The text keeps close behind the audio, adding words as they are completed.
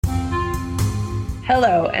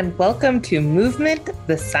Hello, and welcome to Movement,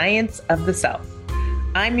 the Science of the Self.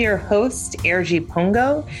 I'm your host, Erji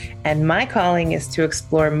Pongo, and my calling is to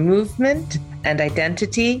explore movement and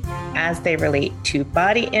identity as they relate to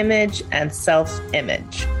body image and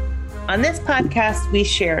self-image. On this podcast, we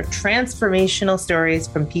share transformational stories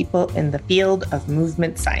from people in the field of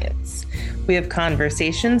movement science. We have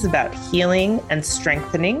conversations about healing and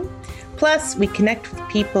strengthening. Plus, we connect with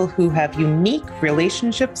people who have unique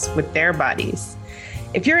relationships with their bodies.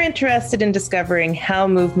 If you're interested in discovering how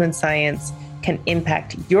movement science can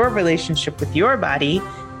impact your relationship with your body,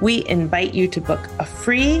 we invite you to book a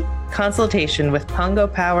free consultation with Pongo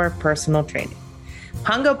Power Personal Training.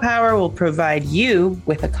 Pongo Power will provide you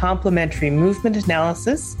with a complimentary movement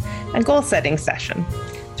analysis and goal-setting session.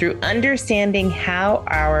 Through understanding how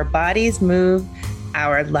our bodies move,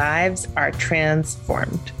 our lives are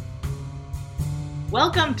transformed.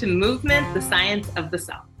 Welcome to Movement, the Science of the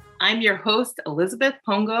Self. I'm your host, Elizabeth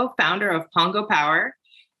Pongo, founder of Pongo Power,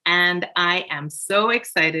 and I am so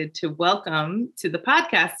excited to welcome to the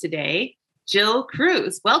podcast today, Jill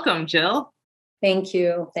Cruz. Welcome, Jill. Thank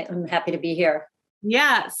you. I'm happy to be here.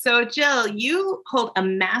 Yeah. So, Jill, you hold a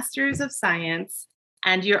Master's of Science,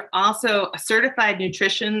 and you're also a certified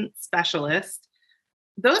nutrition specialist.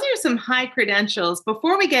 Those are some high credentials.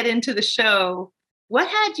 Before we get into the show, what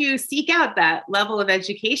had you seek out that level of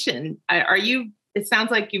education? It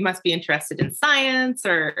sounds like you must be interested in science,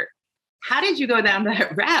 or how did you go down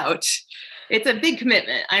that route? It's a big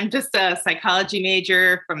commitment. I'm just a psychology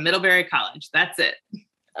major from Middlebury College. That's it.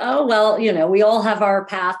 Oh, well, we all have our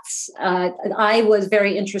paths. I was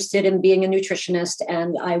very interested in being a nutritionist,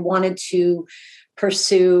 and I wanted to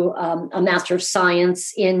pursue a Master of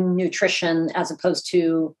Science in nutrition as opposed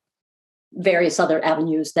to various other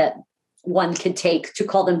avenues that one could take to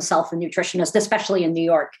call themselves a nutritionist, especially in New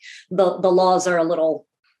York. The laws are a little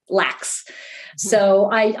lax. So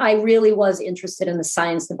I really was interested in the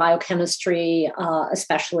science, the biochemistry,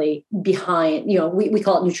 especially behind, we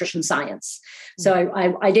call it nutrition science. So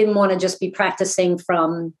I didn't want to just be practicing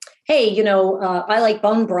from, hey, I like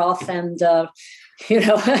bone broth and,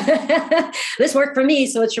 this worked for me,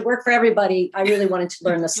 so it should work for everybody. I really wanted to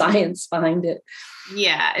learn the science behind it.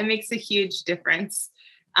 Yeah, it makes a huge difference.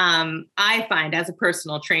 I find as a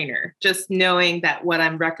personal trainer, just knowing that what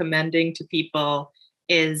I'm recommending to people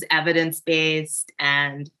is evidence-based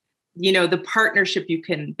and, the partnership you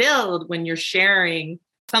can build when you're sharing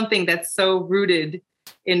something that's so rooted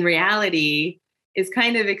in reality is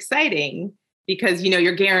kind of exciting because,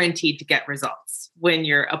 you're guaranteed to get results when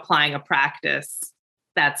you're applying a practice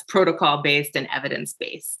that's protocol-based and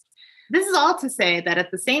evidence-based. This is all to say that at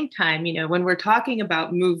the same time, when we're talking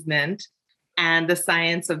about movement and the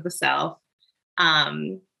science of the self,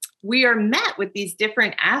 we are met with these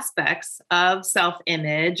different aspects of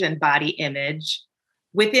self-image and body image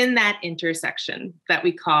within that intersection that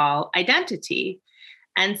we call identity.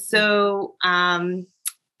 And so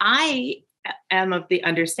I am of the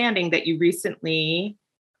understanding that you recently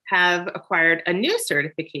have acquired a new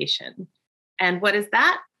certification. And what is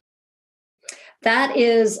that? That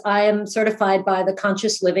is, I am certified by the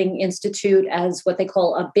Conscious Living Institute as what they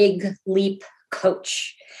call a Big Leap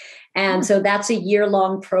coach. And so that's a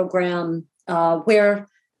year-long program where,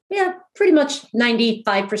 pretty much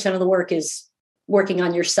 95% of the work is working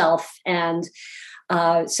on yourself. And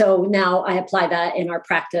so now I apply that in our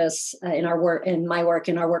practice, in our work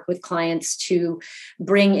with clients to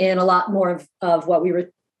bring in a lot more of what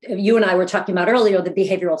you and I were talking about earlier, the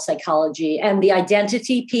behavioral psychology, and the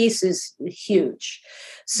identity piece is huge.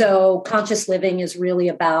 So conscious living is really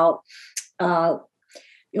about,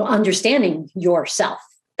 understanding yourself.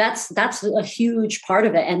 That's a huge part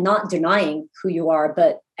of it, and not denying who you are,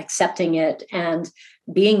 but accepting it and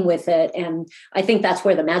being with it. And I think that's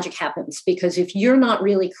where the magic happens, because if you're not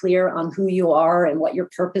really clear on who you are and what your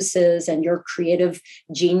purpose is and your creative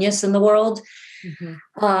genius in the world,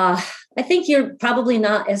 I think you're probably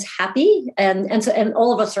not as happy. And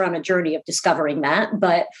all of us are on a journey of discovering that.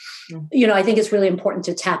 But, I think it's really important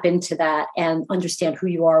to tap into that and understand who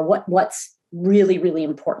you are, what's really, really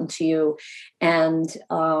important to you, and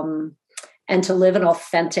to live an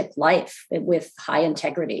authentic life with high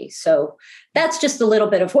integrity. So that's just a little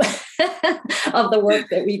bit of of the work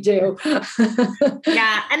that we do.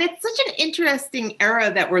 Yeah. And it's such an interesting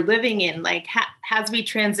era that we're living in. Like, as we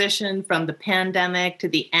transition from the pandemic to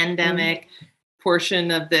the endemic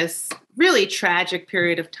portion of this really tragic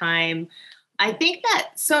period of time, I think that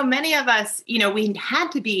so many of us, we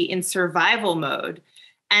had to be in survival mode.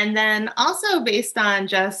 And then also based on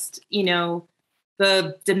just,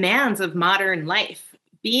 the demands of modern life,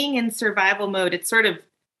 being in survival mode, it's sort of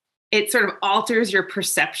it sort of alters your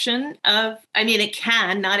perception of, I mean, it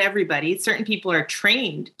can, not everybody. Certain people are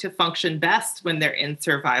trained to function best when they're in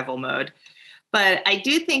survival mode. But I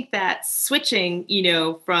do think that switching,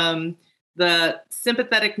 from the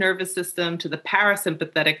sympathetic nervous system to the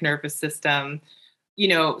parasympathetic nervous system,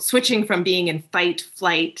 switching from being in fight,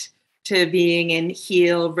 flight to being in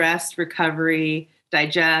heal, rest, recovery,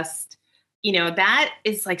 digest, that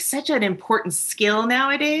is like such an important skill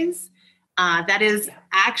nowadays. That is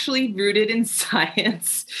actually rooted in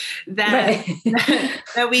science that,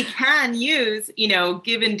 that we can use,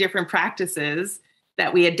 given different practices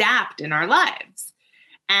that we adapt in our lives.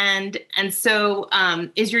 And so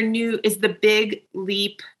is the Big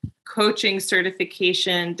Leap coaching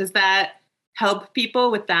certification, does that help people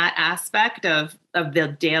with that aspect of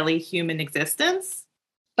the daily human existence?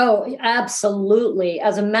 Oh, absolutely.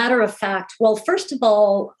 As a matter of fact, well, first of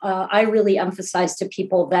all, I really emphasize to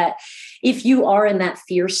people that if you are in that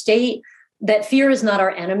fear state, that fear is not our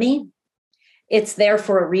enemy. It's there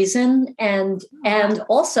for a reason. And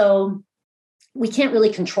also, we can't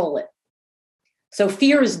really control it. So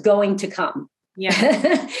fear is going to come.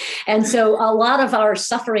 Yeah. And so a lot of our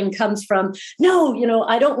suffering comes from, no,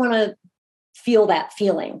 I don't want to feel that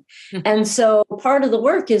feeling. And so part of the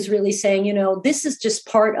work is really saying, this is just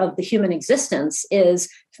part of the human existence, is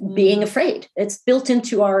being afraid. It's built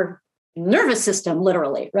into our nervous system,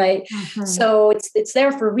 literally, right? Mm-hmm. So it's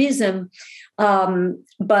there for a reason.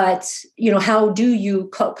 But, how do you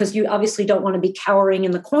cope? Because you obviously don't want to be cowering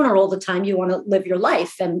in the corner all the time. You want to live your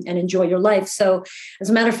life and enjoy your life. So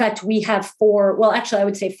as a matter of fact, we have I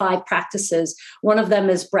would say 5 practices. One of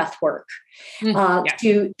them is breath work.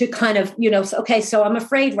 To kind of, okay, so I'm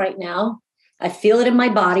afraid right now. I feel it in my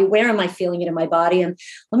body. Where am I feeling it in my body? And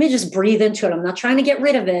let me just breathe into it. I'm not trying to get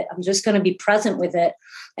rid of it. I'm just going to be present with it.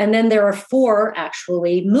 And then there are 4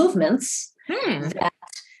 actually movements that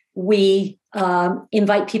we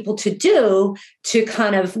invite people to do to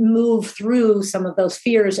kind of move through some of those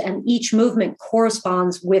fears. And each movement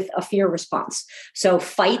corresponds with a fear response. So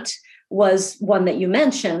fight was one that you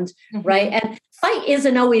mentioned, right? And fight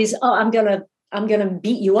isn't always, I'm gonna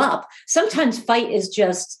beat you up. Sometimes fight is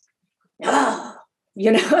just, like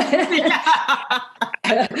in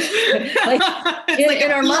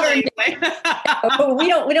our modern day, we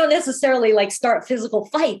don't necessarily like start physical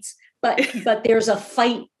fights, but there's a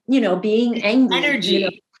fight, being angry,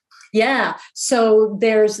 energy. Yeah. So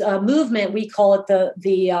there's a movement, we call it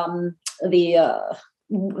the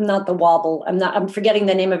not the wobble. I'm forgetting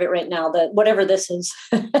the name of it right now. Whatever this is.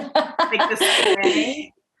 Like the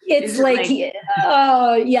sway? It's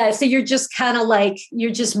yeah. So you're just kind of like,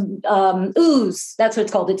 you're just ooze. That's what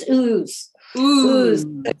it's called. It's ooze. Ooze.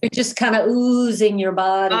 You're just kind of oozing your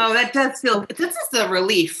body. Oh, that does feel, this is a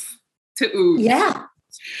relief to ooze. Yeah.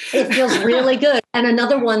 It feels really good. And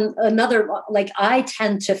another like I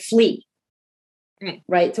tend to flee.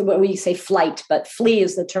 Right. So we say flight, but flee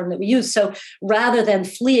is the term that we use. So rather than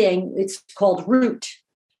fleeing, it's called root.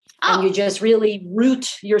 And you just really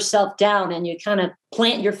root yourself down and you kind of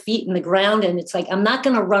plant your feet in the ground. And it's like, I'm not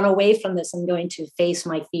going to run away from this. I'm going to face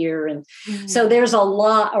my fear. And so there's a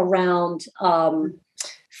lot around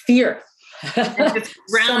fear. And just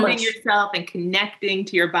grounding yourself and connecting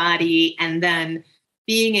to your body, and then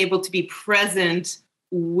being able to be present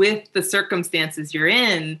with the circumstances you're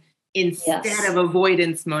in instead of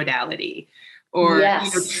avoidance modality or,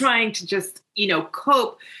 trying to just,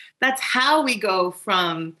 cope. That's how we go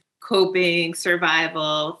from coping,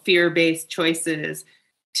 survival, fear-based choices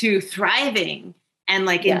to thriving and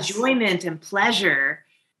like enjoyment and pleasure,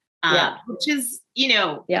 which is,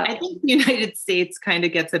 I think the United States kind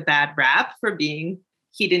of gets a bad rap for being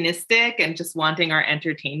hedonistic and just wanting our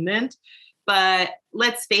entertainment. But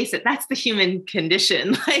let's face it, that's the human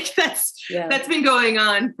condition. Like that's been going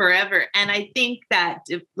on forever. And I think that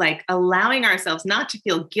like allowing ourselves not to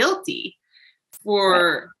feel guilty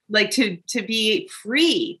for like to be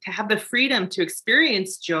free, to have the freedom to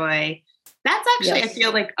experience joy. That's actually, I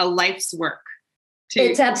feel like a life's work.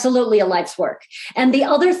 It's absolutely a life's work. And the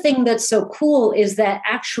other thing that's so cool is that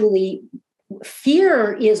actually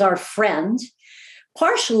fear is our friend.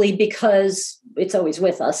 Partially because it's always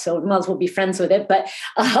with us, so we might as well be friends with it. But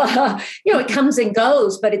it comes and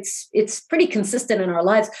goes, but it's pretty consistent in our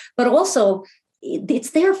lives. But also,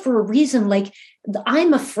 it's there for a reason. Like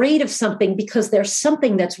I'm afraid of something because there's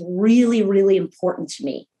something that's really, really important to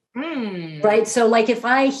me, right? So, like if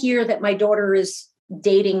I hear that my daughter is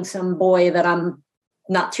dating some boy that I'm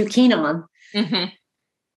not too keen on,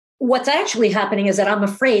 what's actually happening is that I'm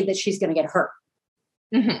afraid that she's going to get hurt.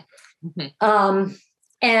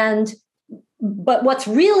 But what's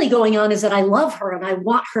really going on is that I love her and I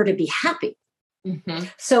want her to be happy. Mm-hmm.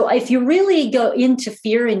 So if you really go into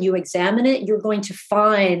fear and you examine it, you're going to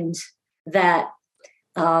find that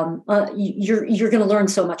you're going to learn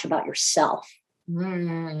so much about yourself,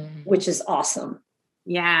 which is awesome.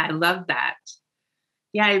 Yeah, I love that.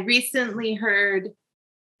 Yeah, I recently heard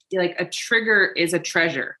like a trigger is a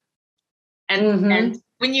treasure. And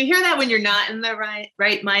when you hear that, when you're not in the right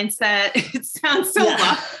mindset, it sounds so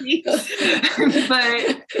lofty.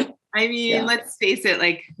 But I mean, let's face it,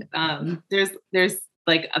 like there's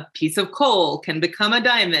like a piece of coal can become a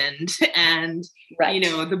diamond. And, you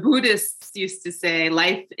know, the Buddhists used to say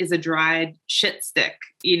life is a dried shit stick,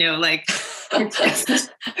 you know, like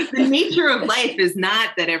the nature of life is not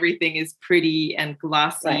that everything is pretty and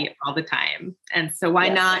glossy all the time. And so why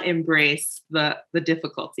not embrace the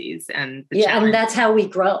difficulties and the challenges? And that's how we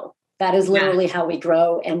grow. That is literally how we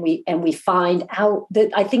grow. And we find out that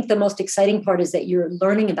I think the most exciting part is that you're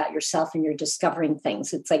learning about yourself and you're discovering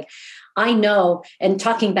things. It's like, I know, and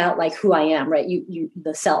talking about like who I am, right?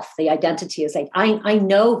 The self, the identity is like, I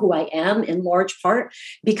know who I am in large part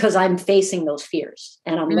because I'm facing those fears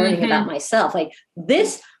and I'm learning about myself. Like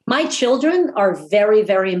my children are very,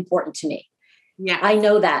 very important to me. Yeah. I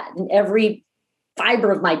know that in every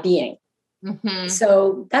fiber of my being.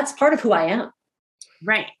 So that's part of who I am.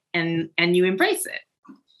 Right. And you embrace it.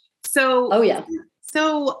 So,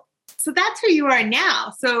 so that's who you are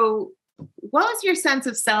now. So what was your sense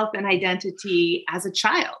of self and identity as a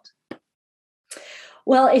child?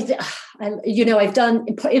 Well, I've done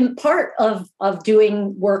in part of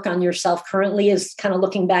doing work on yourself currently is kind of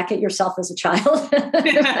looking back at yourself as a child.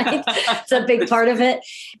 Right? It's a big part of it.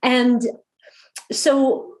 And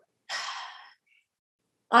so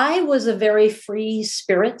I was a very free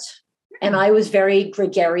spirit and I was very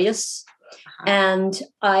gregarious. And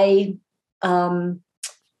I,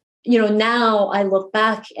 now I look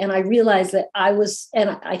back and I realize that I was,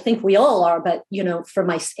 and I think we all are, but,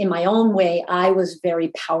 in my own way, I was very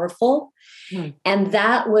powerful. And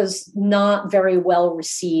that was not very well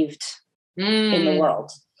received in the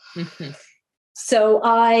world. So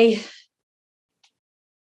I,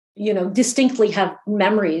 distinctly have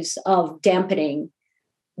memories of dampening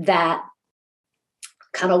that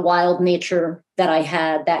kind of wild nature that I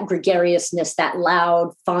had, that gregariousness, that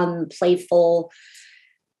loud, fun, playful,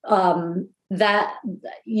 that,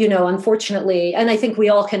 unfortunately, and I think we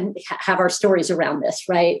all can have our stories around this,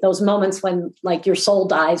 right? Those moments when like your soul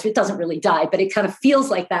dies, it doesn't really die, but it kind of feels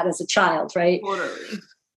like that as a child, right? Totally.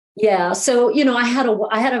 Yeah. So, I had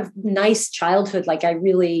a nice childhood. Like I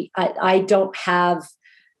don't have,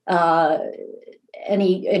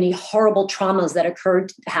 any horrible traumas that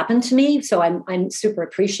happened to me. So I'm super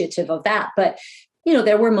appreciative of that. But,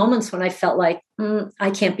 there were moments when I felt like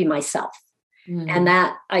I can't be myself. And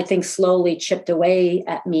that I think slowly chipped away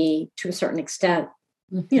at me to a certain extent,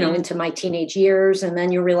 into my teenage years. And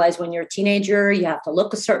then you realize when you're a teenager, you have to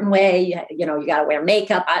look a certain way, you got to wear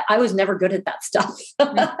makeup. I was never good at that stuff.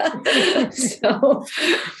 So,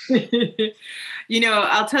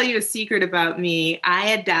 I'll tell you a secret about me. I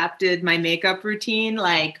adapted my makeup routine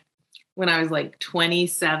like when I was like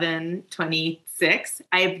 27, 26.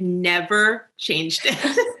 I've never changed it.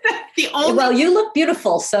 Well, you look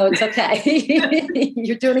beautiful, so it's okay.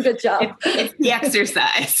 You're doing a good job. It's the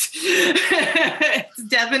exercise. It's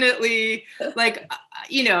definitely like,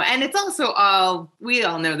 and it's also we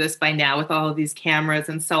all know this by now with all of these cameras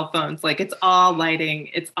and cell phones, like it's all lighting,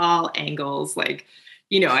 it's all angles. Like,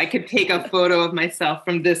 I could take a photo of myself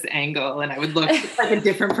from this angle and I would look like a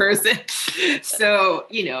different person. So,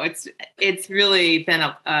 it's really been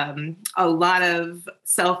a lot of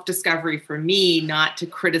self-discovery for me, not to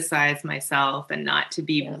criticize myself and not to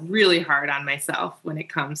be really hard on myself when it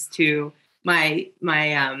comes to my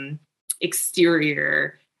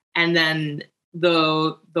exterior. And then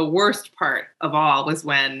the worst part of all was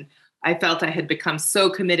when I felt I had become so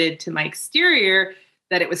committed to my exterior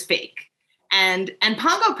that it was fake. And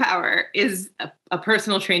Pongo Power is a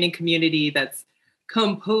personal training community that's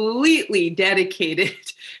completely dedicated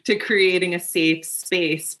to creating a safe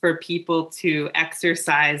space for people to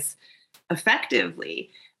exercise effectively.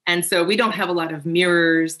 And so we don't have a lot of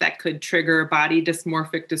mirrors that could trigger body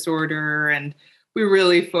dysmorphic disorder. And we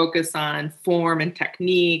really focus on form and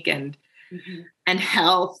technique and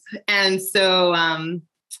health. And so,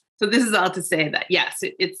 so this is all to say that, yes,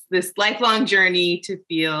 it's this lifelong journey to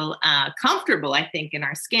feel comfortable, I think, in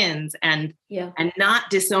our skins and not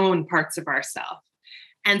disown parts of ourselves.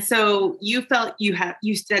 And so you said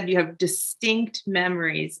you have distinct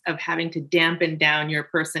memories of having to dampen down your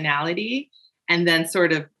personality and then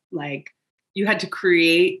sort of like you had to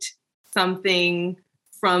create something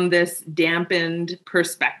from this dampened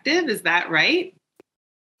perspective. Is that right?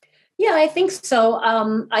 Yeah, I think so.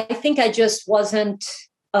 I think I just wasn't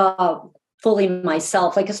fully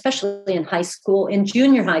myself, like especially in high school. In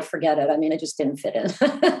junior high, forget it. I mean, I just didn't fit in.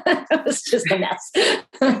 It was just a mess.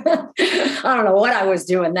 I don't know what I was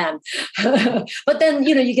doing then. But then,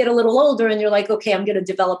 you get a little older and you're like, okay, I'm going to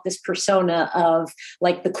develop this persona of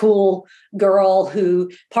like the cool girl who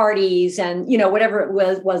parties and, whatever it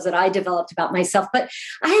was that I developed about myself. But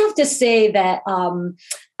I have to say that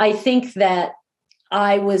I think that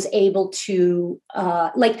I was able to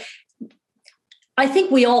I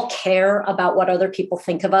think we all care about what other people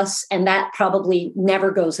think of us, and that probably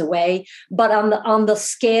never goes away. But on the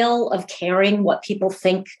scale of caring what people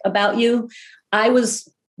think about you, I was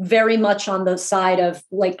very much on the side of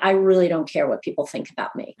like, I really don't care what people think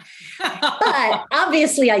about me. But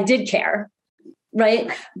obviously I did care,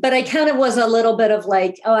 right? But I kind of was a little bit of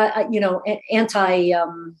like, anti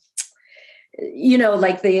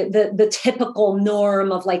like the typical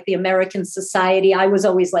norm of like the American society. I was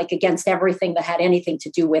always like against everything that had anything to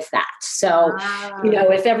do with that. So,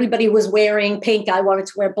 if everybody was wearing pink, I wanted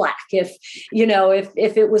to wear black. If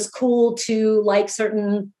it was cool to like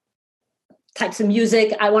certain types of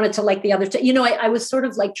music, I wanted to like the other. I was sort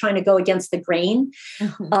of like trying to go against the grain.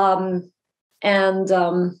 Mm-hmm.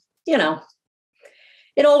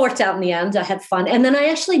 It all worked out in the end. I had fun. And then I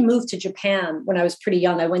actually moved to Japan when I was pretty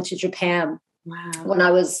young. I went to Japan when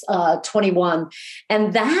I was 21.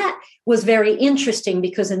 And that was very interesting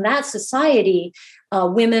because in that society,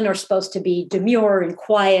 women are supposed to be demure and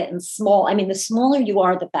quiet and small. I mean, the smaller you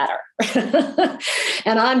are, the better.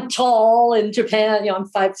 And I'm tall in Japan, I'm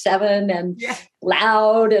 5'7" and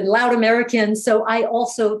loud American. So I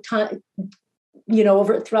also throughout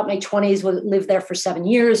my 20s, lived there for 7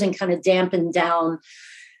 years and kind of dampened down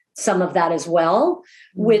some of that as well,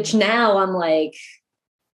 which now I'm like,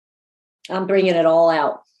 I'm bringing it all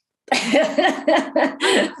out.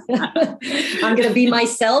 I'm going to be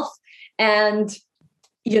myself and,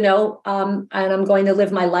 and I'm going to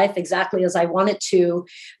live my life exactly as I want it to,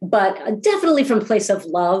 but definitely from a place of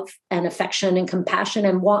love and affection and compassion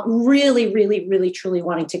and really, really, really, truly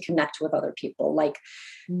wanting to connect with other people, like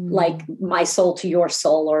my soul to your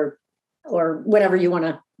soul or whatever you want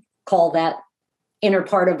to call that inner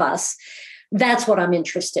part of us. That's what I'm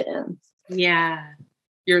interested in. Yeah.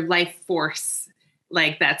 Your life force,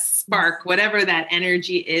 like that spark, whatever that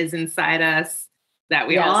energy is inside us that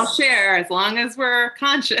we all share as long as we're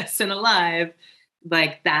conscious and alive,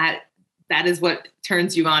 like that is what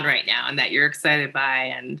turns you on right now and that you're excited by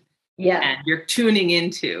and you're tuning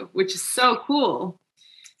into, which is so cool.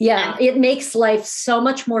 Yeah, it makes life so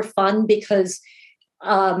much more fun because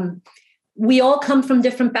we all come from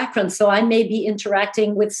different backgrounds. So I may be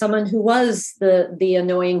interacting with someone who was the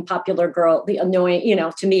annoying popular girl, the annoying,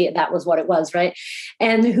 to me, that was what it was, right?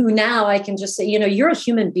 And who now I can just say, you're a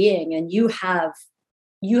human being and you have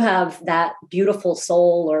that beautiful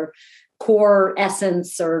soul or core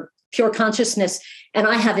essence or pure consciousness. And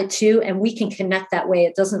I have it too. And we can connect that way.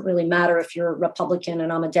 It doesn't really matter if you're a Republican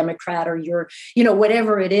and I'm a Democrat or you're,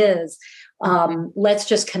 whatever it is. Let's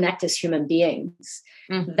just connect as human beings.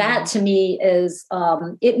 Mm-hmm. That to me is,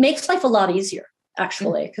 it makes life a lot easier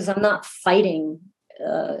actually, because I'm not fighting,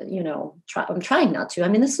 I'm trying not to. I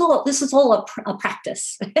mean, this is all a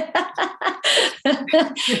practice.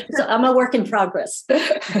 So I'm a work in progress.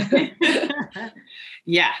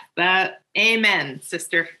 Yeah, amen,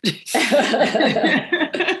 sister.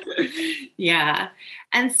 Yeah.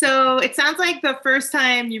 And so it sounds like the first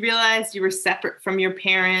time you realized you were separate from your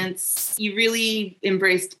parents, you really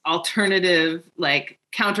embraced alternative, like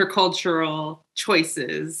countercultural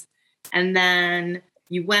choices. And then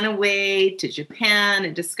you went away to Japan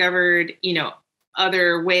and discovered,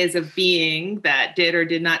 other ways of being that did or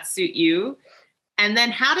did not suit you. And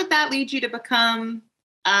then how did that lead you to become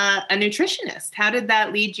a nutritionist? How did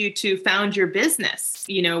that lead you to found your business,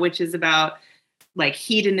 which is about like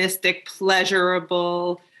hedonistic,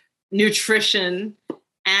 pleasurable nutrition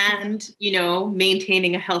and,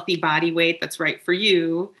 maintaining a healthy body weight that's right for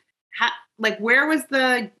you? Where was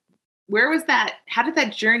that? How did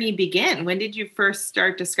that journey begin? When did you first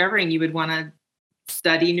start discovering you would want to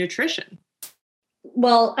study nutrition?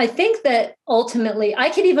 Well, I think that ultimately I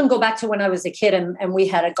could even go back to when I was a kid and we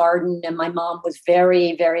had a garden and my mom was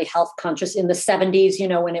very, very health conscious in the 70s,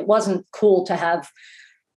 when it wasn't cool to have,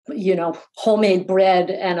 homemade bread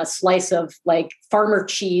and a slice of like farmer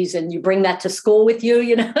cheese and you bring that to school with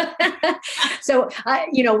you, So,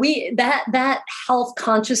 that health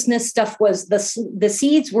consciousness stuff was the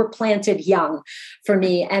seeds were planted young for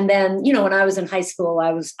me. And then, when I was in high school,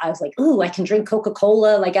 I was like, ooh, I can drink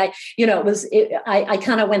Coca-Cola. Like I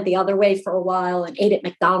kind of went the other way for a while and ate at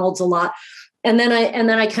McDonald's a lot.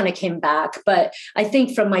 I kind of came back. But I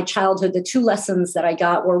think from my childhood, the two lessons that I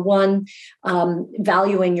got were one,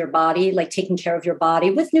 valuing your body, like taking care of your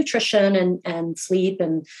body with nutrition and sleep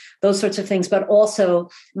and those sorts of things. But also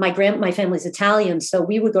my family's Italian. So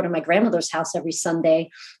we would go to my grandmother's house every Sunday,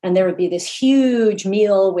 and there would be this huge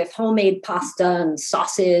meal with homemade pasta and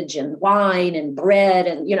sausage and wine and bread.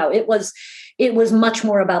 And, it was much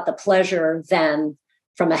more about the pleasure than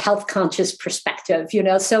from a health conscious perspective,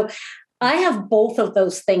 So I have both of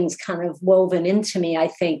those things kind of woven into me, I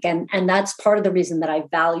think. And that's part of the reason that I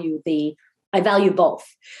value both.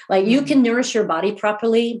 Like, you can nourish your body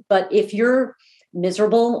properly, but if you're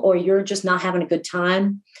miserable or you're just not having a good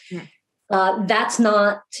time, that's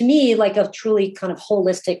not, to me, like a truly kind of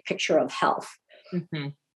holistic picture of health. Mm-hmm.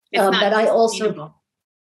 But I also,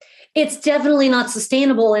 it's definitely not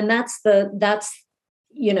sustainable. And that's a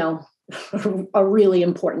really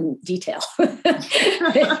important detail. Well,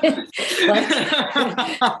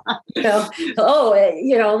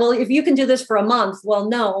 if you can do this for a month, well,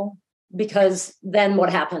 no, because then what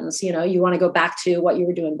happens? You want to go back to what you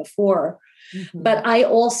were doing before. Mm-hmm. But I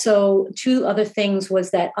also, two other things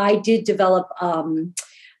was that I did develop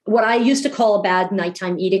what I used to call a bad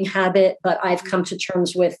nighttime eating habit, but I've come to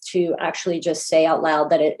terms with to actually just say out loud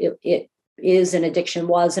that it is an addiction,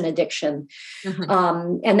 was an addiction.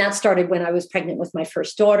 Mm-hmm. And that started when I was pregnant with my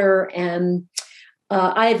first daughter. And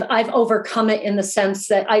I've overcome it in the sense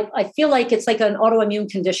that I feel like it's like an autoimmune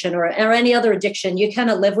condition or any other addiction. You kind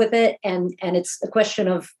of live with it. And it's a question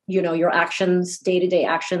of, your actions, day-to-day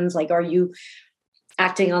actions. Like, are you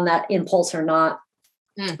acting on that impulse or not?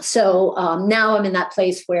 Mm. So now I'm in that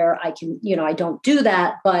place where I can, I don't do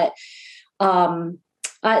that, but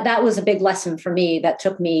that was a big lesson for me. That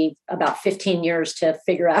took me about 15 years to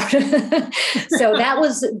figure out. So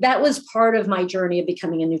that was part of my journey of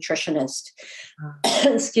becoming a nutritionist.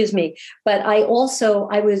 Excuse me. But I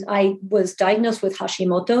was diagnosed with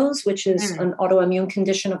Hashimoto's, which is an autoimmune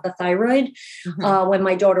condition of the thyroid, when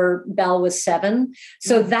my daughter Belle was 7.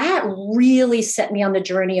 So that really set me on the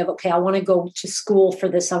journey of, okay, I want to go to school for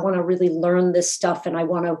this. I want to really learn this stuff, and I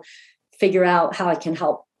want to figure out how I can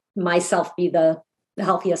help myself be the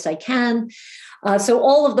healthiest I can. So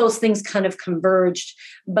all of those things kind of converged,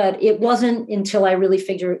 but it wasn't until I really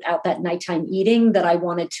figured out that nighttime eating that I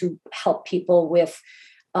wanted to help people with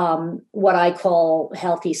what I call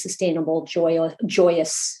healthy, sustainable,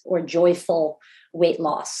 joyous or joyful weight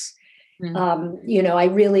loss. Mm-hmm. I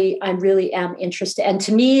really am interested. And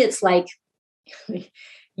to me, it's like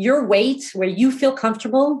your weight where you feel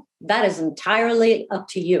comfortable, that is entirely up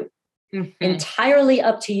to you. Mm-hmm. Entirely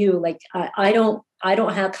up to you. Like I don't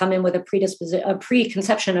come in with a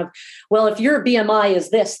preconception of, well, if your BMI is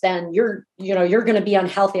this, then you're going to be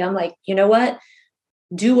unhealthy. I'm like, you know what?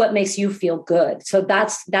 Do what makes you feel good. So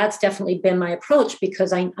that's definitely been my approach,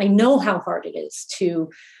 because I know how hard it is to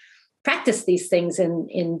practice these things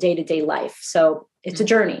in day-to-day life. So it's a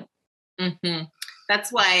journey. Mm-hmm.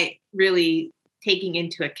 That's why really taking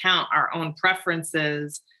into account our own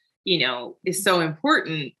preferences, is so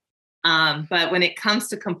important. But when it comes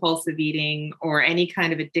to compulsive eating or any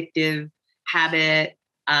kind of addictive habit,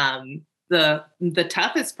 the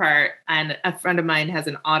toughest part, and a friend of mine has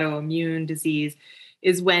an autoimmune disease,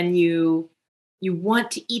 is when you want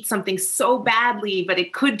to eat something so badly, but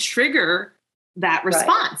it could trigger that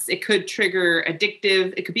response. Right. It could trigger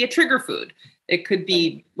addictive. It could be a trigger food. It could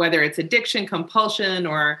be whether it's addiction, compulsion,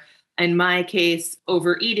 or in my case,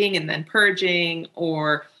 overeating and then purging,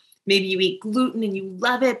 or maybe you eat gluten and you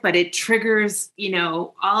love it, but it triggers,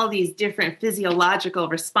 all these different physiological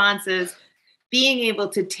responses. Being able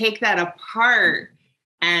to take that apart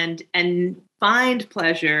and find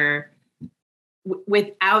pleasure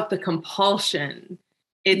without the compulsion.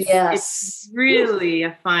 It's really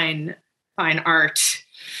a fine art.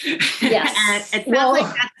 Yes. And it sounds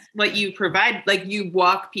like that's what you provide. Like, you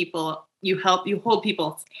walk people, you hold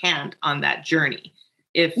people's hand on that journey.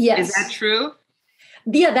 Is that true?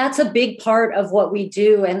 Yeah, that's a big part of what we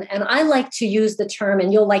do. And I like to use the term,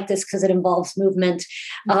 and you'll like this because it involves movement,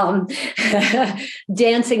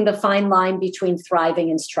 dancing the fine line between thriving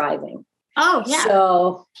and striving. Oh, yeah.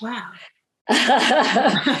 So, wow.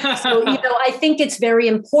 So, I think it's very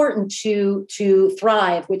important to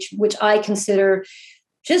thrive, which I consider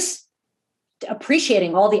just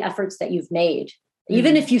appreciating all the efforts that you've made.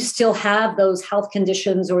 Even if you still have those health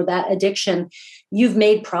conditions or that addiction, you've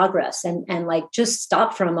made progress, and like, just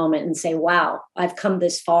stop for a moment and say, wow, I've come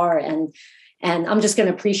this far, and I'm just going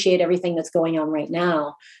to appreciate everything that's going on right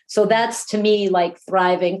now. So that's, to me, like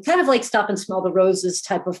thriving, kind of like stop and smell the roses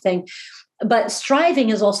type of thing. But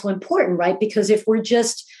striving is also important, right? Because if we're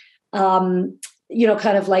just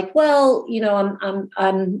kind of like, well,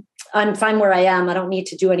 I'm fine where I am. I don't need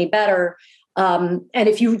to do any better. And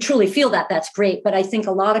if you truly feel that, that's great. But I think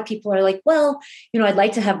a lot of people are like, well, I'd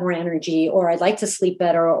like to have more energy, or I'd like to sleep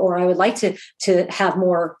better, or I would like to have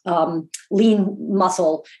more lean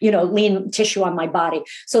muscle, lean tissue on my body.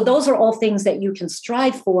 So those are all things that you can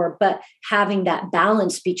strive for, but having that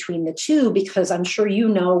balance between the two, because I'm sure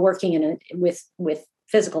working with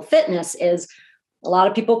physical fitness is a lot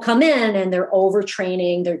of people come in and they're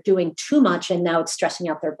overtraining, they're doing too much, and now it's stressing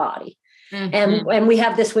out their body. Mm-hmm. And we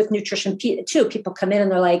have this with nutrition too. People come in and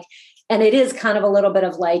they're like, and it is kind of a little bit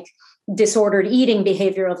of like disordered eating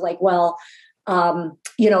behavior of like, well,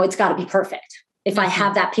 it's got to be perfect. If I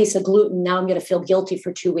have that piece of gluten, now I'm going to feel guilty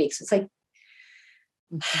for 2 weeks. It's like,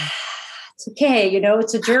 it's okay.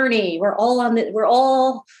 It's a journey. We're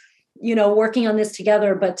all working on this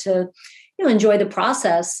together, but to, enjoy the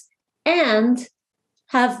process and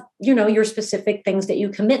have, your specific things that you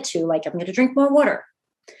commit to, like I'm going to drink more water.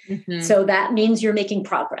 Mm-hmm. So that means you're making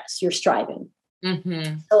progress, you're striving.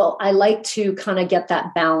 Mm-hmm. So I like to kind of get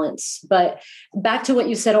that balance. But back to what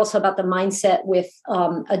you said also about the mindset with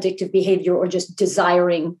addictive behavior, or just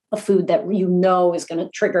desiring a food that is going to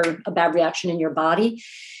trigger a bad reaction in your body.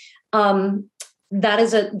 That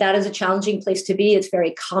is a challenging place to be. It's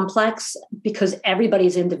very complex because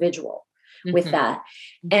everybody's individual with mm-hmm. that.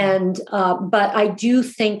 And, but I do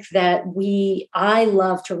think that I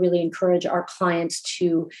love to really encourage our clients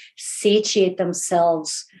to satiate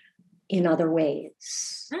themselves in other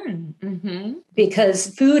ways, mm-hmm.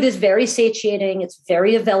 because food is very satiating. It's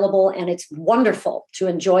very available and it's wonderful to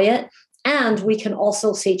enjoy it. And we can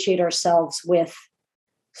also satiate ourselves with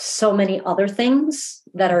so many other things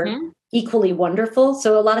that are mm-hmm. equally wonderful.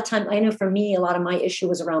 So a lot of time, I know for me, a lot of my issue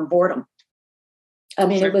was around boredom. I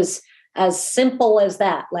mean, It was as simple as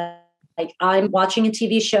that. Like I'm watching a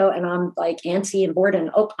TV show and I'm like antsy and bored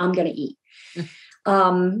and I'm going to eat.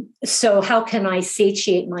 So how can I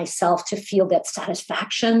satiate myself to feel that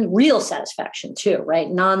satisfaction, real satisfaction too, right?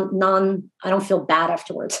 I don't feel bad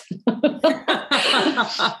afterwards.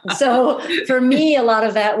 So for me, a lot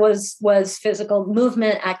of that was physical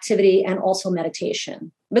movement, activity, and also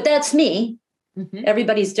meditation. But that's me. Mm-hmm.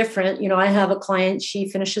 Everybody's different. I have a client, she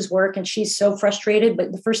finishes work and she's so frustrated,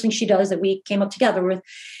 but the first thing she does that we came up together with,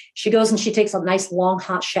 she goes and she takes a nice long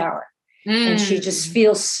hot shower. And she just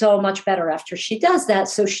feels so much better after she does that.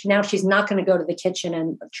 So now she's not going to go to the kitchen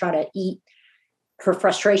and try to eat her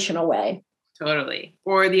frustration away. Totally.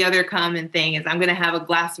 Or the other common thing is I'm going to have a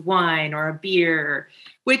glass of wine or a beer,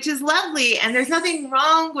 which is lovely. And there's nothing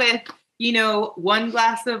wrong with, one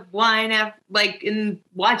glass of wine, like in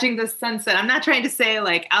watching the sunset. I'm not trying to say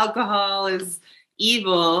like alcohol is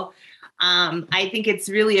evil. I think it's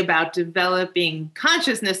really about developing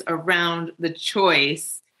consciousness around the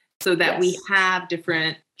choice, so that we have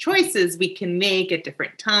different choices we can make at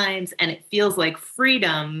different times. And it feels like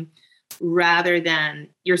freedom rather than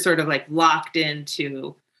you're sort of like locked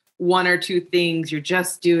into one or two things you're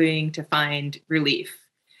just doing to find relief.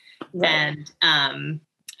 Right.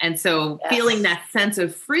 And so feeling that sense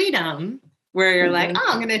of freedom where you're mm-hmm. like,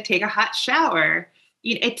 I'm going to take a hot shower.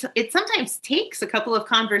 It sometimes takes a couple of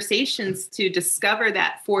conversations to discover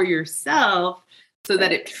that for yourself so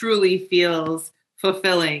that it truly feels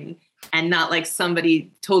fulfilling and not like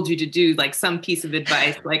somebody told you to do like some piece of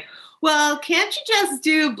advice like, well, can't you just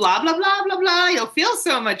do blah, blah, blah, blah, blah. You'll feel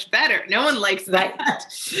so much better. No one likes that.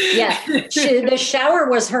 Right. Yeah. The shower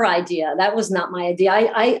was her idea. That was not my idea.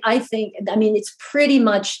 I think, it's pretty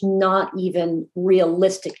much not even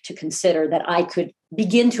realistic to consider that I could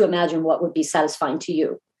begin to imagine what would be satisfying to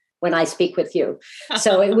you when I speak with you.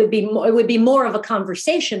 So it would be more of a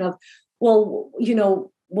conversation of, well,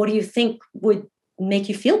 what do you think would make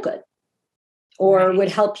you feel good or would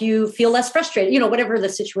help you feel less frustrated, whatever the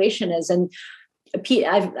situation is. And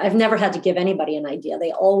I've never had to give anybody an idea.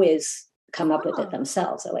 They always come up with it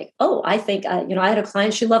themselves. They're like, I think, I had a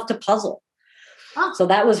client, she loved to puzzle. So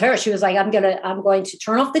that was her. She was like, I'm going to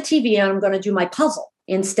turn off the TV and I'm going to do my puzzle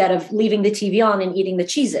instead of leaving the TV on and eating the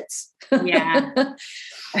Cheez-Its. Yeah.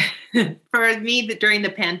 For me, during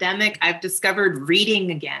the pandemic, I've discovered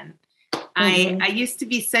reading again. Mm-hmm. I used to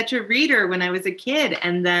be such a reader when I was a kid.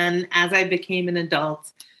 And then as I became an adult,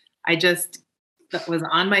 I just was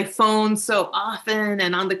on my phone so often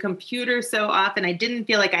and on the computer so often. I didn't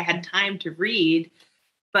feel like I had time to read,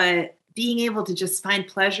 but being able to just find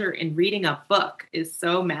pleasure in reading a book is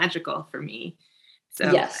so magical for me. So,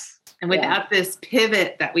 and without this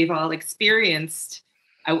pivot that we've all experienced,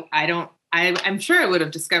 I'm sure I would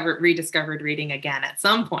have rediscovered reading again at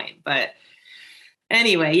some point, but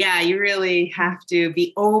Anyway, yeah, you really have to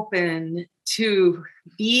be open to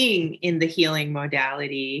being in the healing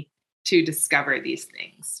modality to discover these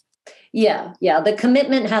things. Yeah. The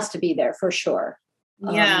commitment has to be there for sure.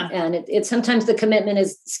 Yeah. And it sometimes the commitment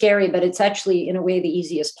is scary, but it's actually in a way the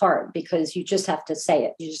easiest part, because you just have to say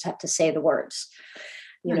it. You just have to say the words.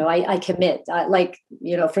 You know, I commit.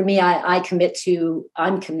 For me, I'm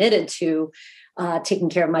committed to taking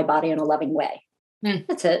care of my body in a loving way.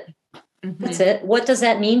 That's it. Mm-hmm. That's it. What does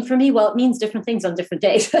that mean for me? Well, it means different things on different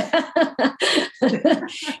days.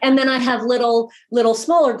 And then I have little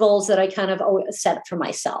smaller goals that I kind of set for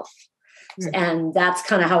myself. Mm-hmm. And that's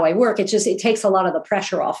kind of how I work. It takes a lot of the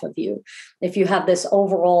pressure off of you. If you have this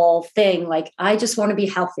overall thing, like, I just want to be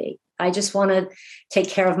healthy. I just want to take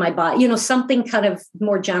care of my body, something kind of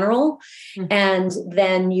more general. Mm-hmm. And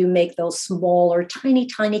then you make those smaller, tiny,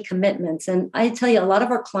 tiny commitments. And I tell you, a lot of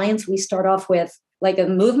our clients, we start off with like a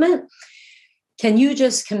movement. Can you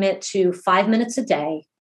just commit to 5 minutes a day,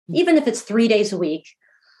 even if it's 3 days a week?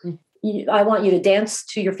 I want you to dance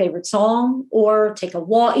to your favorite song or take a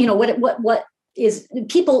walk. What is,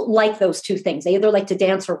 people like those two things. They either like to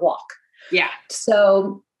dance or walk. Yeah.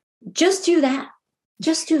 So just do that.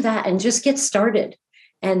 Just do that and just get started.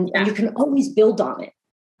 And you can always build on it.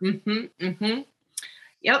 Mm-hmm, mm-hmm.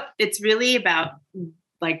 Yep. It's really about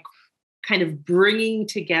like kind of bringing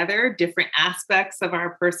together different aspects of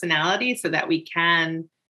our personality so that we can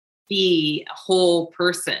be a whole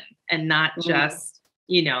person and not just,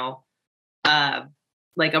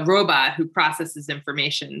 like a robot who processes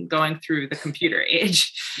information going through the computer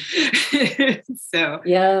age. So,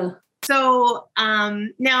 yeah. So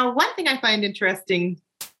now one thing I find interesting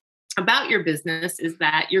about your business is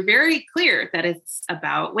that you're very clear that it's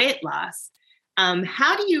about weight loss.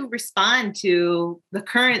 How do you respond to the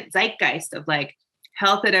current zeitgeist of like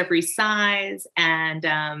health at every size and,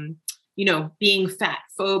 being fat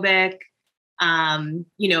phobic,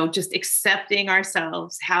 just accepting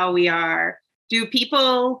ourselves, how we are? Do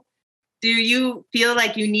you feel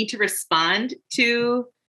like you need to respond to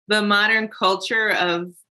the modern culture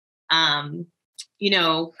of, kind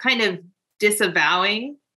of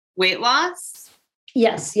disavowing weight loss?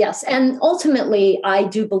 Yes. And ultimately, I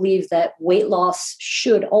do believe that weight loss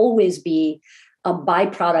should always be a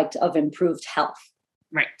byproduct of improved health.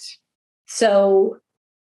 Right. So,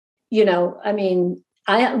 we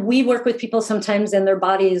work with people sometimes and their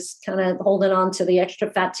bodies kind of holding on to the extra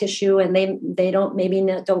fat tissue and they don't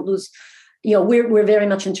lose, we're very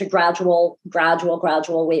much into gradual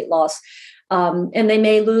weight loss. And they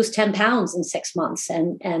may lose 10 pounds in 6 months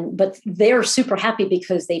but they're super happy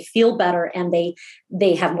because they feel better and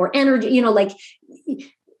they have more energy,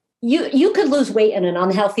 you could lose weight in an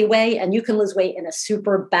unhealthy way and you can lose weight in a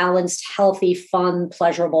super balanced, healthy, fun,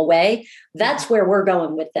 pleasurable way. That's where we're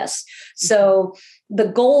going with this. So the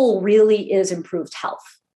goal really is improved health.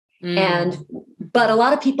 But a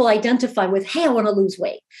lot of people identify with, hey, I want to lose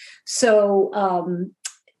weight. So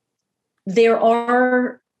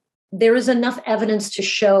there is enough evidence to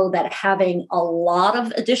show that having a lot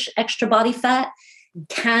of extra body fat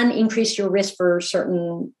can increase your risk for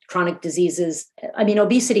certain chronic diseases. I mean,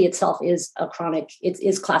 obesity itself is it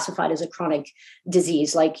is classified as a chronic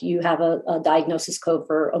disease. Like you have a diagnosis code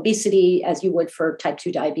for obesity as you would for type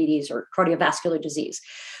 2 diabetes or cardiovascular disease.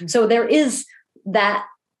 Mm-hmm. So there is that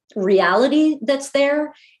reality that's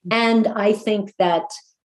there. And I think that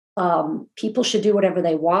people should do whatever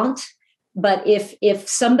they want. But if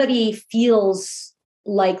somebody feels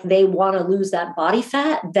like they want to lose that body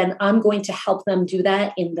fat, then I'm going to help them do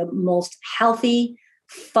that in the most healthy,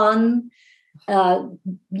 fun,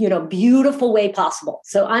 beautiful way possible.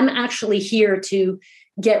 So I'm actually here to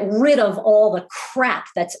get rid of all the crap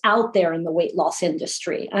that's out there in the weight loss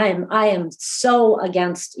industry. I am so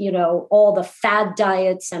against, all the fad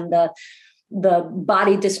diets and the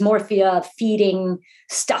body dysmorphia feeding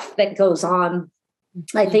stuff that goes on.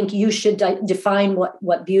 I think you should define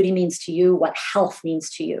what beauty means to you, what health means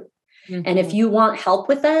to you. Mm-hmm. And if you want help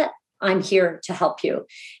with that, I'm here to help you.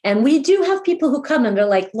 And we do have people who come and they're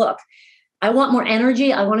like, look, I want more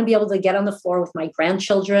energy. I want to be able to get on the floor with my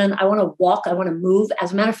grandchildren. I want to walk. I want to move.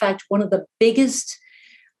 As a matter of fact, one of the biggest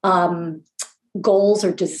goals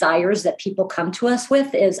or desires that people come to us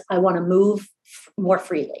with is I want to move more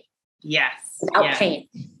freely. Yes. Without pain.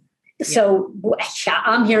 So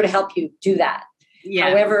I'm here to help you do that.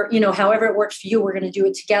 Yeah. However it works for you, we're going to do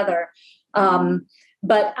it together.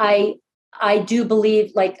 But I do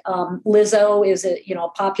believe like Lizzo is a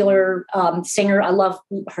popular singer. I love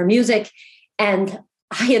her music and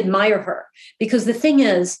I admire her because the thing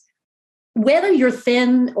is, whether you're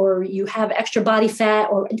thin or you have extra body fat,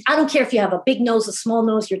 or I don't care if you have a big nose, a small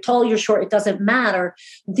nose, you're tall, you're short, it doesn't matter.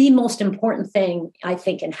 The most important thing, I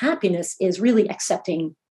think, in happiness is really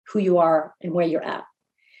accepting who you are and where you're at.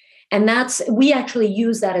 And we actually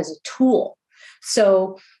use that as a tool.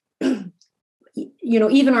 So,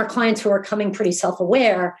 even our clients who are coming pretty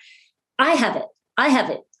self-aware, I have it.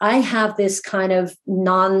 I have this kind of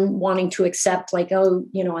non-wanting to accept, like, on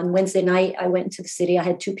Wednesday night, I went into the city, I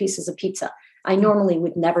had 2 pieces of pizza. I normally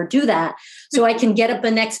would never do that. So I can get up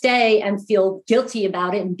the next day and feel guilty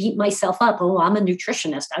about it and beat myself up. Oh, I'm a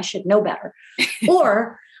nutritionist, I should know better.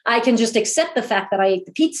 Or I can just accept the fact that I ate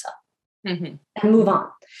the pizza and move on.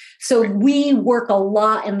 So we work a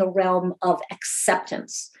lot in the realm of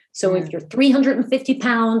acceptance. So if you're 350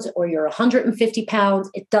 pounds or you're 150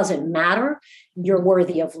 pounds, it doesn't matter. You're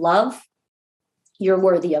worthy of love. You're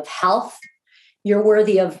worthy of health. You're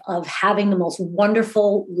worthy of having the most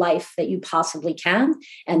wonderful life that you possibly can.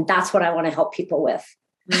 And that's what I want to help people with.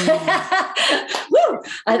 Woo!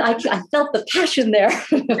 I felt the passion there.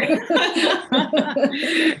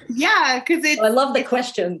 Yeah, because I love the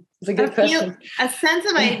question. It's a good question. A sense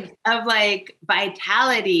of like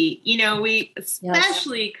vitality. We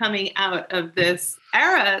especially coming out of this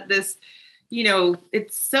era, this,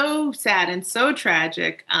 it's so sad and so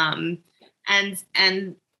tragic. And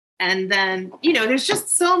then, there's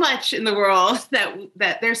just so much in the world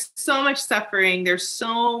that there's so much suffering. There's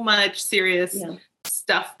so much serious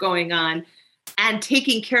stuff going on, and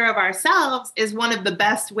taking care of ourselves is one of the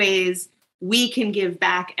best ways we can give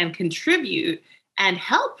back and contribute and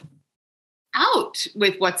help out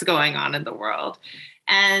with what's going on in the world.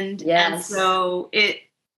 And so it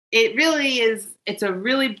really is, it's a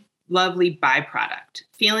really lovely byproduct,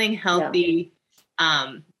 feeling healthy,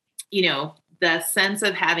 the sense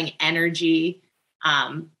of having energy,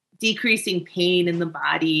 decreasing pain in the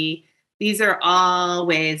body. These are all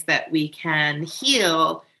ways that we can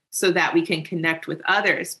heal so that we can connect with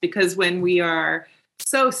others. Because when we are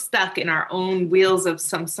so stuck in our own wheels of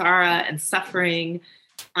samsara and suffering,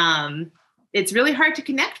 it's really hard to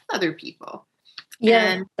connect with other people.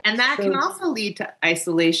 Yeah, and that can also lead to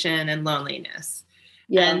isolation and loneliness.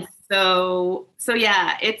 Yeah. And so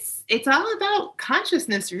yeah, it's all about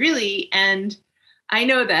consciousness, really. And I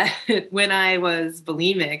know that when I was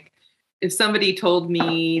bulimic, if somebody told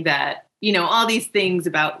me that, all these things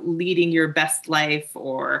about leading your best life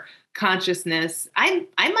or consciousness, I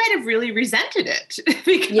might have really resented it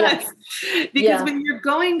because when you're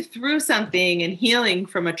going through something and healing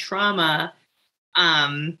from a trauma,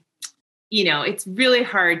 it's really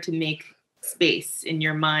hard to make space in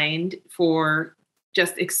your mind for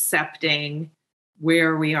just accepting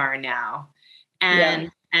where we are now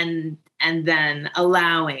and then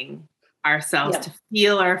allowing ourselves to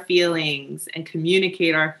feel our feelings and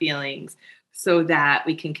communicate our feelings so that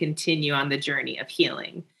we can continue on the journey of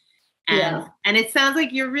healing. And it sounds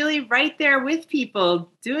like you're really right there with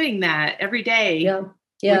people doing that every day. Yeah.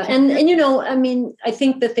 Yeah. And I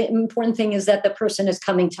think that the important thing is that the person is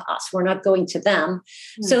coming to us. We're not going to them.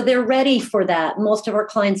 Mm. So they're ready for that. Most of our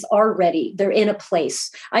clients are ready. They're in a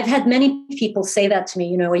place. I've had many people say that to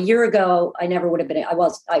me, a year ago, I never would have been,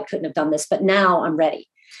 I couldn't have done this, but now I'm ready.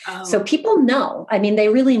 Oh. So people know, they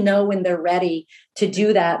really know when they're ready to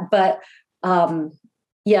do that. But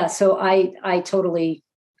so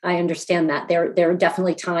I understand that there are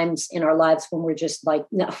definitely times in our lives when we're just like,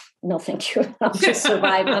 no, thank you. I'm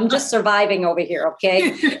just surviving over here.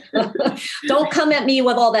 Okay. Don't come at me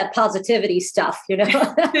with all that positivity stuff, but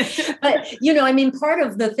part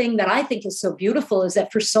of the thing that I think is so beautiful is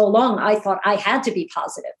that for so long, I thought I had to be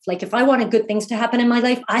positive. Like if I wanted good things to happen in my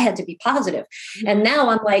life, I had to be positive. Mm-hmm. And now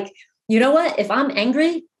I'm like, you know what? If I'm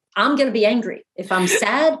angry, I'm going to be angry. If I'm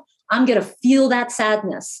sad, I'm going to feel that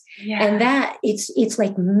sadness. Yeah. And that it's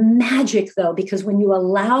like magic though, because when you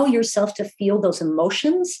allow yourself to feel those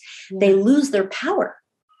emotions, they lose their power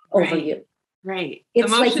over you. Right. It's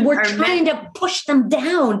emotions like we're trying to push them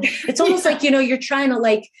down. It's almost like, you're trying to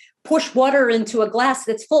like push water into a glass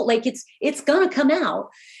that's full. Like it's going to come out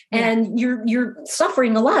and you're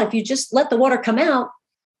suffering a lot. If you just let the water come out,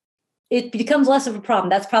 it becomes less of a problem.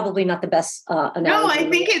 That's probably not the best analogy. No, I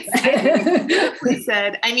think it's beautifully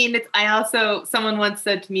said. Someone once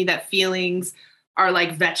said to me that feelings are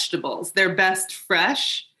like vegetables. They're best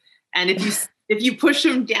fresh. And if you push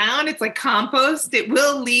them down, it's like compost. It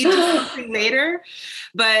will lead to something later.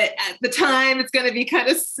 But at the time, it's going to be kind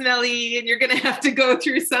of smelly and you're going to have to go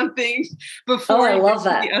through something before I love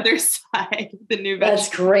that. The other side, the new vegetable.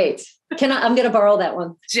 That's great. I'm going to borrow that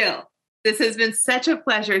one. Jill. This has been such a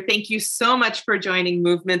pleasure. Thank you so much for joining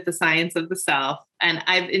Movement, the Science of the Self. And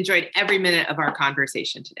I've enjoyed every minute of our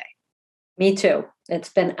conversation today. Me too. It's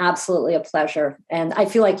been absolutely a pleasure. And I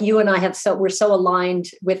feel like you and I we're so aligned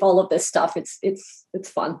with all of this stuff. It's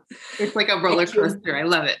fun. It's like a roller coaster. I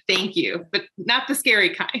love it. Thank you. But not the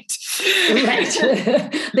scary kind. Right.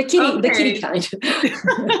 The kitty kind.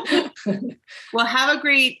 Well, have a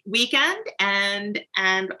great weekend and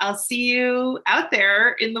I'll see you out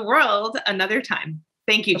there in the world another time.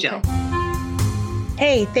 Thank you, Jill. Okay.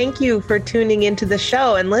 Hey, thank you for tuning into the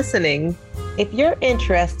show and listening. If you're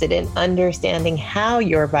interested in understanding how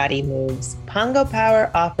your body moves, Pongo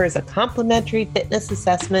Power offers a complimentary fitness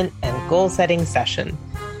assessment and goal-setting session.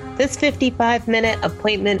 This 55-minute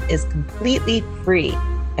appointment is completely free,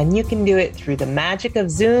 and you can do it through the magic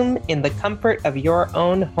of Zoom in the comfort of your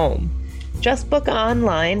own home. Just book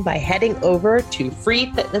online by heading over to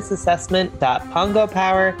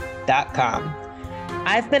freefitnessassessment.pongopower.com.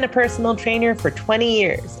 I've been a personal trainer for 20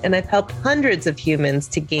 years, and I've helped hundreds of humans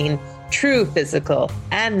to gain true physical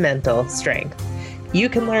and mental strength. You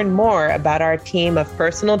can learn more about our team of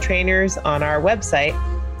personal trainers on our website,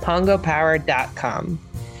 pongopower.com.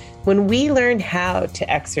 When we learn how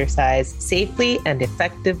to exercise safely and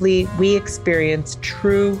effectively, we experience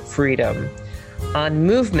true freedom. On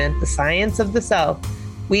Movement, the Science of the Self,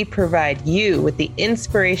 we provide you with the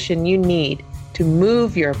inspiration you need to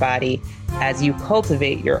move your body as you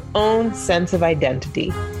cultivate your own sense of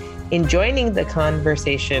identity. In joining the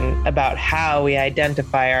conversation about how we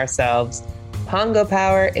identify ourselves, Pongo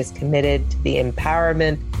Power is committed to the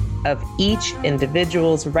empowerment of each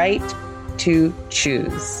individual's right to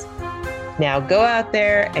choose. Now go out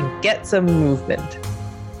there and get some movement.